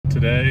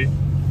today,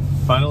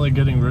 finally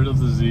getting rid of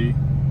the Z.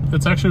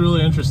 It's actually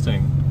really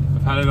interesting.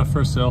 I've had it up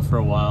for sale for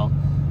a while,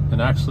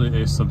 and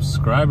actually a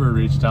subscriber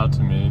reached out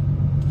to me.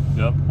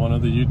 Yep, one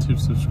of the YouTube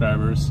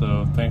subscribers,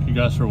 so thank you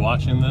guys for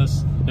watching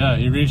this. Yeah,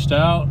 he reached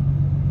out.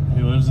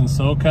 He lives in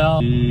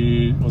SoCal.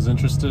 He was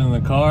interested in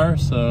the car,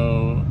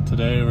 so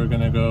today we're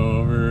gonna go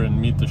over and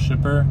meet the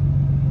shipper,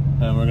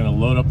 and we're gonna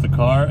load up the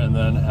car and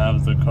then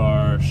have the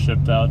car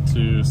shipped out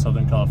to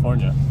Southern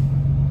California.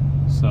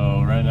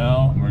 So right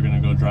now we're gonna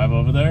go drive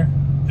over there.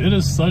 It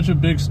is such a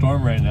big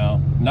storm right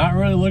now. Not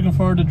really looking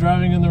forward to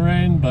driving in the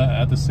rain, but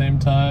at the same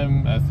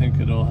time, I think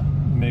it'll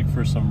make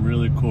for some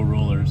really cool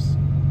rollers.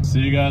 See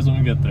you guys when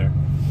we get there.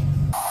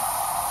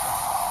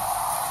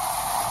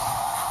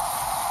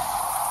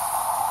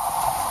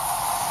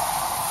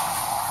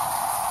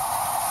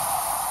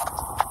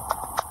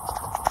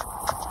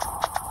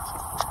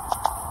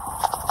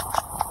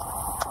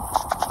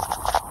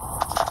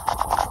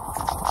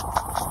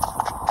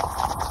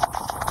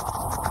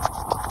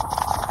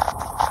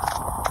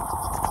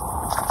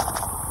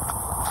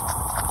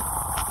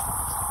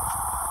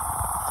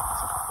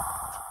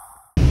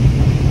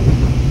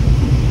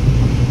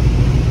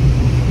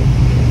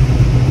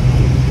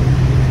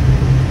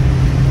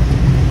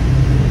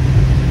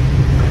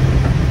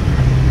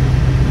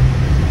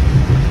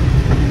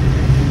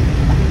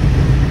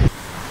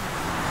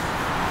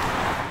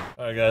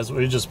 Guys,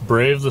 we just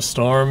braved the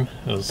storm.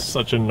 It was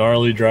such a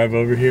gnarly drive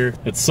over here.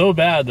 It's so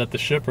bad that the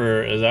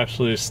shipper is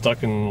actually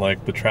stuck in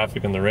like the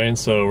traffic and the rain,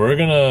 so we're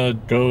gonna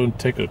go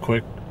take a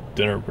quick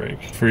dinner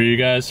break. For you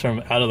guys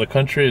from out of the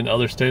country and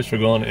other states, we're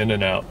going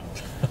In-N-Out.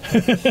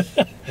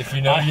 If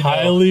you know, I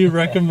highly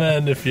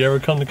recommend, if you ever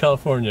come to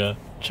California,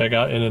 check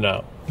out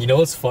In-N-Out. You know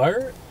what's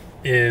fire?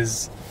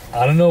 Is,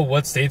 I don't know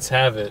what states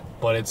have it,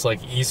 but it's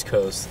like East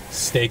Coast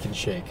Steak and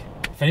Shake.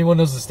 If anyone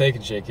knows what Steak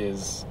and Shake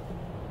is,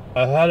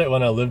 I had it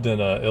when I lived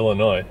in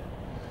Illinois.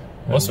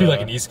 Must be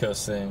like an East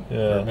Coast thing.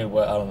 Yeah. Or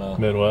Midwest, I don't know.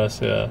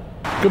 Midwest, yeah.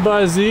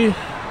 Goodbye, Z.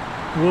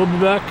 We'll be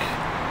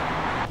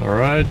back. All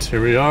right,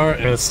 here we are.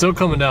 And it's still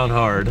coming down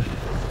hard.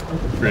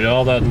 For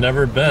y'all that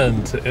never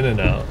been to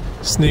In-N-Out.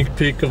 Sneak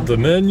peek of the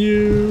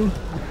menu.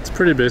 It's a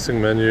pretty basic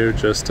menu,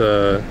 just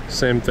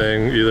same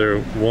thing,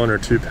 either 1 or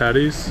 2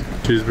 patties,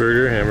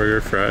 cheeseburger,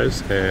 hamburger,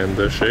 fries, and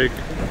the shake.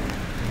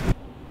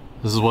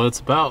 This is what it's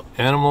about.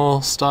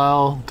 Animal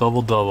style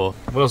double-double.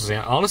 What else is it?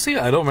 Honestly,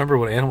 I don't remember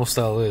what animal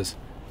style is.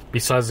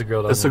 Besides the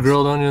grilled onions. It's the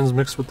grilled onions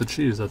mixed with the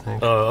cheese, I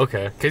think. Oh,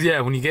 okay. Because,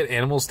 yeah, when you get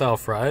animal style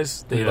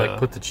fries, they like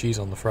put the cheese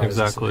on the fries.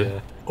 Exactly.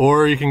 Yeah.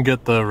 Or you can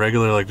get the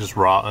regular, like, just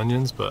raw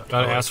onions, but...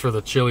 Gotta ask for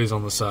the chilies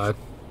on the side.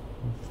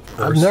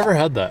 I've never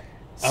had that.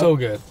 So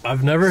good.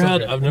 I've never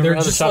had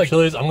the chopped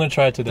chilies. I'm gonna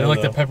try it today. They're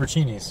like though. the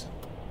pepperoncinis.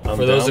 For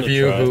those of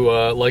you who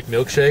like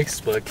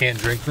milkshakes but can't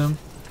drink them,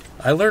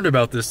 I learned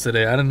about this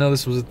today. I didn't know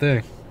this was a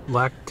thing.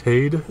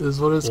 Lactaid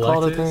is what it's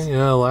called, I think.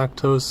 Yeah,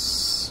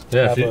 lactose.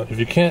 Yeah, if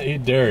you can't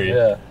eat dairy,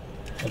 yeah,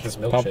 like this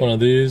milkshake. pop one of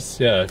these.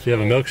 Yeah, if you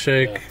have a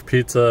milkshake,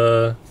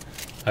 pizza,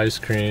 ice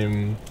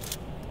cream,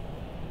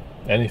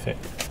 anything.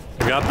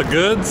 I got the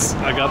goods.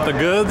 I got the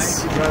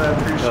goods.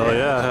 Hell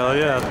yeah, hell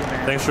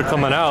yeah. Thanks for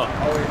coming out.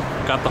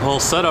 Got the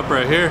whole setup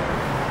right here.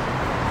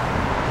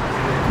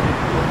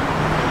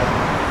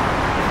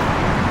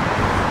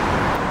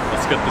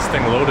 Let's get this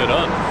thing loaded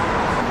up.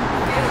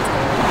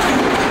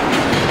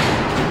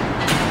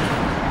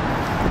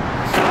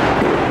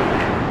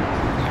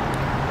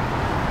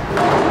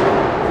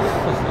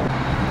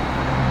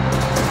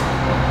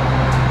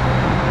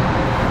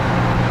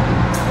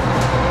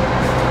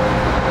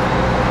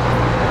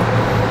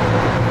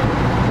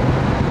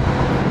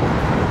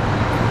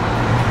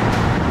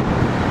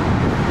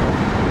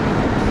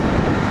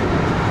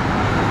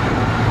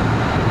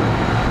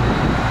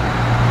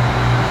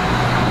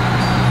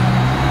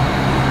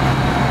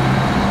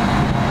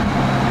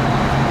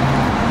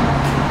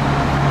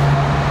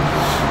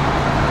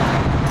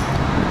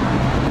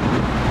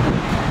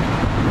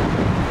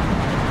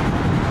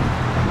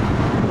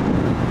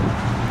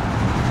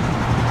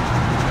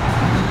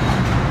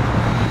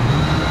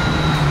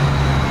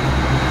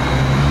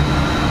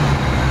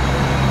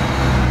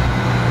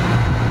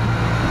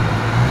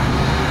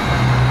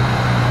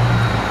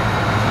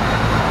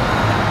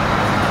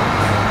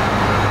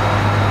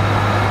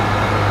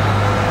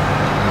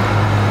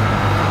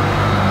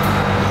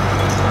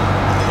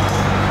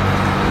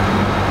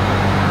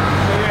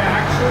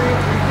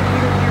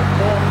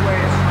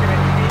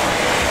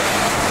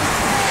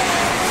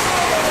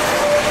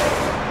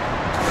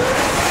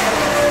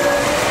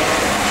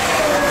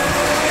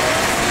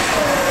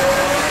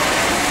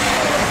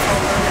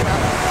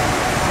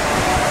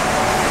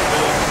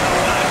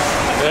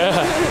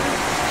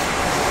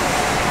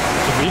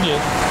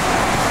 Convenient.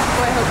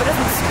 Oh, I hope it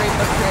doesn't scrape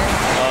up here.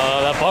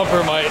 That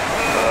bumper might.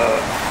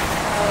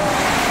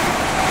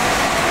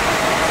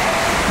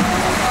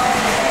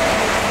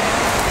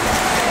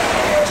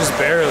 Just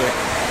barely.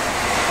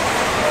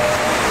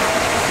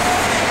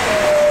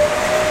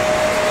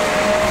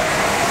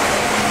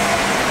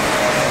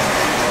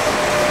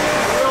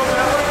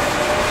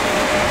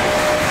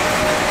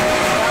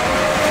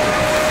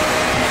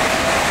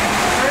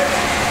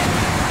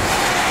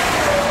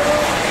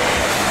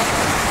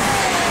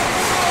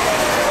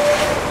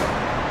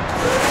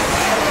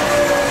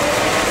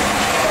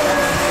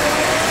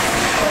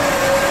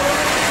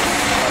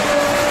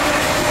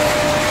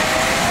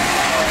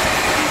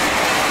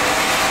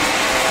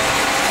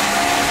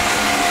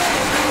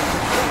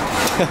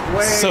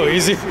 way So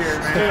easy. easier,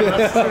 man.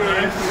 That's so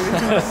nice.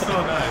 That's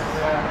so nice.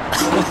 Yeah.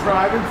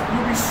 Driving,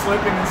 you'll be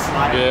slipping and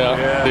sliding.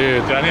 Yeah,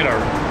 dude. I need a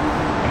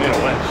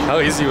winch. How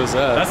easy was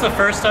that? That's the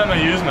first time I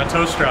used my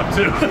toe strap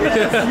too.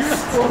 It's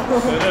useful.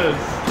 It is.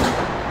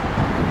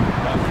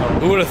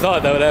 Who would have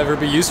thought that would ever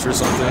be used for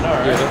something? All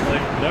right, Yeah.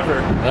 like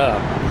never.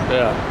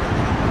 Yeah.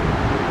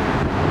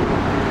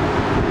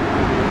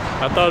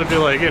 I thought it'd be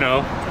like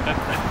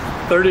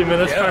 30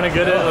 minutes trying to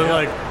get it and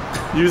like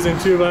using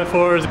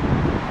 2x4s.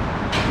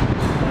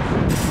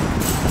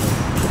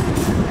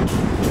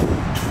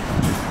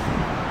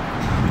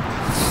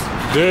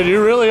 Dude,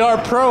 you really are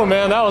pro,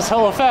 man. That was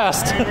hella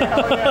fast. Hell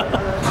yeah, brother.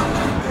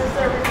 Just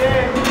every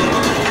day.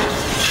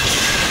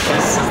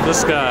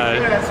 This guy,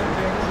 Yeah, some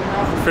things, you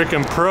know.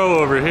 freaking pro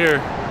over here.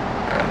 Race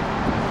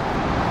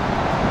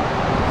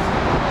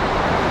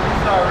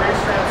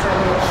ramps are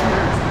little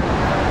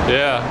shooters.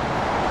 Yeah,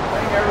 I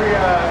think every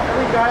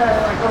guy that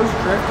like goes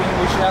drifting,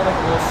 we should have like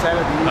a little set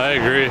of these. I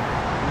agree.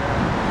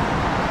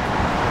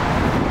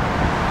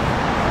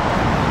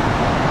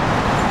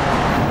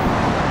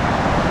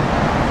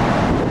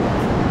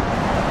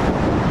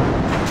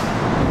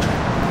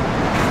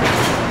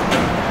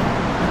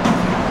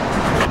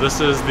 This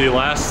is the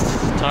last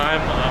time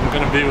I'm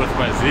gonna be with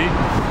my Z.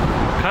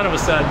 Kind of a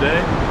sad day,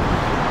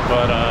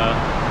 but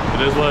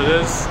it is what it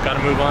is. Gotta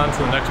move on to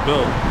the next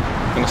build.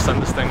 Gonna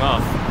send this thing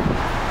off.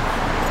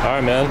 All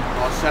right, man.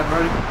 All set,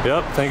 buddy?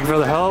 Yep, thank you for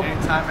the help.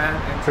 Anytime, man.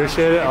 Anytime.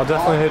 Appreciate it. I'll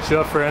definitely hit you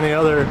up for any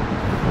other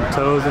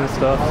tows and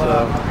stuff.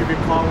 I'll give you a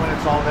call when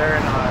it's all there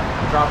and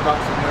drop it off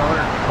to the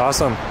owner.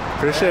 Awesome.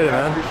 Appreciate it,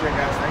 man. Appreciate it,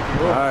 guys. Thank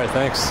you. All right,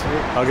 thanks.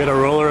 I'll get a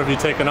roller of you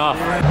taking off.